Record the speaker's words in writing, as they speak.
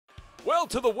Well,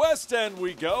 to the West End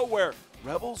we go, where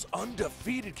Rebels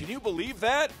undefeated. Can you believe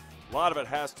that? A lot of it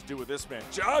has to do with this man,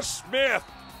 Josh Smith.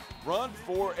 Run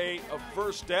for a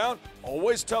first down.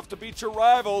 Always tough to beat your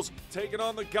rivals. Taking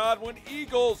on the Godwin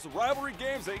Eagles. The rivalry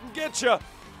games, they can get you.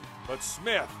 But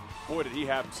Smith, boy, did he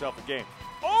have himself a game.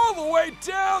 All the way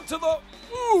down to the,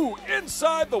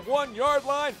 inside the 1 yard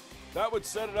line. That would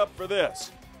set it up for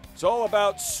this. It's all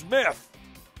about Smith.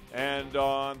 And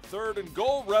on 3rd and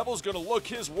goal, Rebels going to look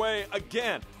his way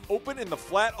again. Open in the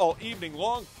flat all evening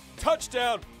long.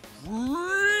 Touchdown,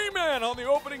 Freeman on the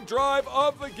opening drive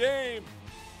of the game.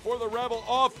 For the Rebel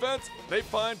offense, they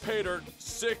find pay dirt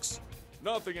 6-0.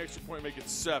 Extra point, make it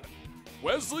 7.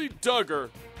 Wesley Duggar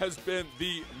has been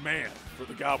the man for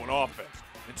the Godwin offense.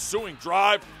 Ensuing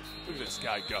drive, look at this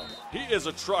guy go. He is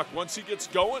a truck. Once he gets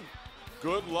going,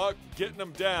 good luck getting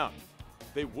him down.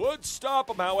 They would stop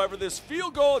him, however. This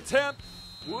field goal attempt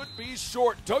would be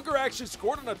short. Duggar actually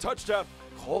scored on a touchdown,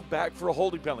 called back for a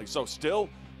holding penalty. So still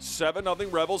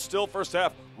 7-0 Rebels, still first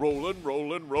half. Rolling.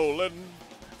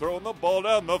 Throwing the ball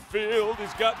down the field.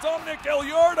 He's got Dominic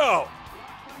Eliardo.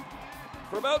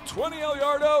 For about 20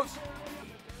 Eliardos,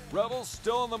 Rebels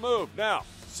still on the move. Now,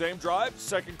 same drive,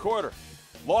 second quarter.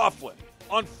 Laughlin.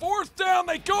 On 4th down,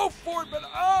 they go for it, but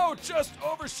just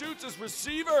overshoots his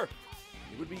receiver.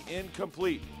 It would be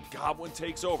incomplete. Godwin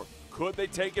takes over. Could they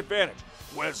take advantage?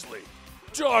 Wesley,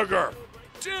 Duggar,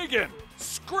 digging,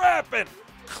 scrapping,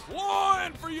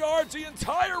 clawing for yards. The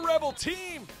entire Rebel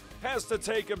team has to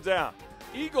take him down.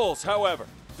 Eagles, however,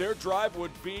 their drive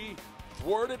would be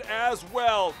thwarted as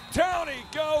well. Down he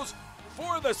goes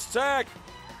for the sack.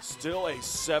 Still a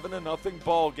 7-0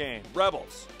 ball game.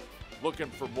 Rebels looking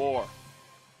for more.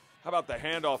 How about the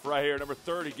handoff right here? Number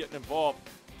 30 getting involved.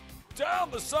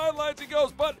 Down the sidelines he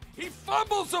goes, but he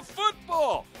fumbles the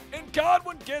football, and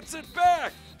Godwin gets it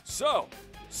back. So,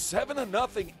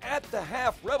 7-0 at the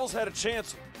half. Rebels had a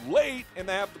chance late in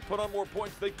the half to put on more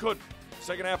points. They couldn't.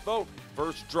 Second half, though,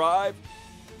 first drive.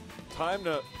 Time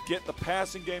to get the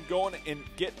passing game going and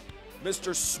get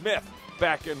Mr. Smith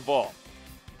back involved.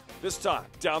 This time,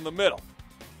 down the middle.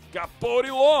 Got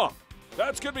Bodie Long.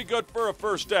 That's going to be good for a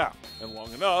first down, and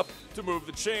long enough to move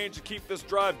the chains to keep this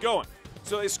drive going.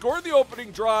 So they scored the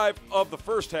opening drive of the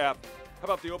first half. How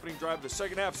about the opening drive of the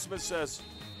second half? Smith says,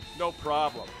 no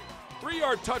problem.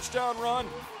 3-yard touchdown run,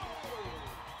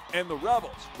 and the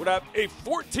Rebels would have a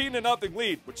 14-0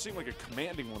 lead, which seemed like a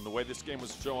commanding one the way this game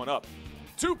was showing up.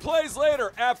 2 plays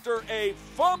later, after a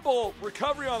fumble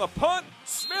recovery on the punt,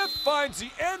 Smith finds the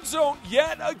end zone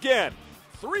yet again.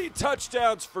 3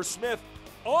 touchdowns for Smith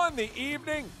on the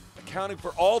evening, accounting for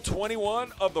all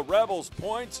 21 of the Rebels'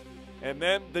 points, and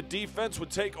then the defense would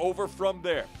take over from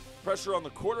there. Pressure on the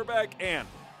quarterback, and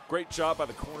great job by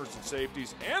the corners and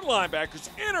safeties and linebackers.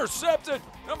 Intercepted.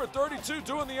 Number 32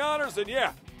 doing the honors, and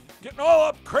getting all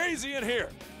up crazy in here.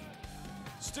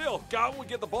 Still, Godwin would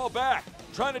get the ball back,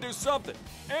 trying to do something,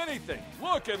 anything,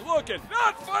 looking,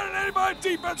 not finding anybody.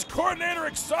 Defense coordinator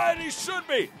excited, he should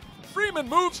be. Freeman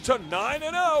moves to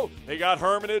 9-0. They got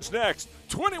Hermitage next,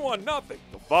 21-0,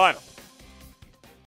 the final.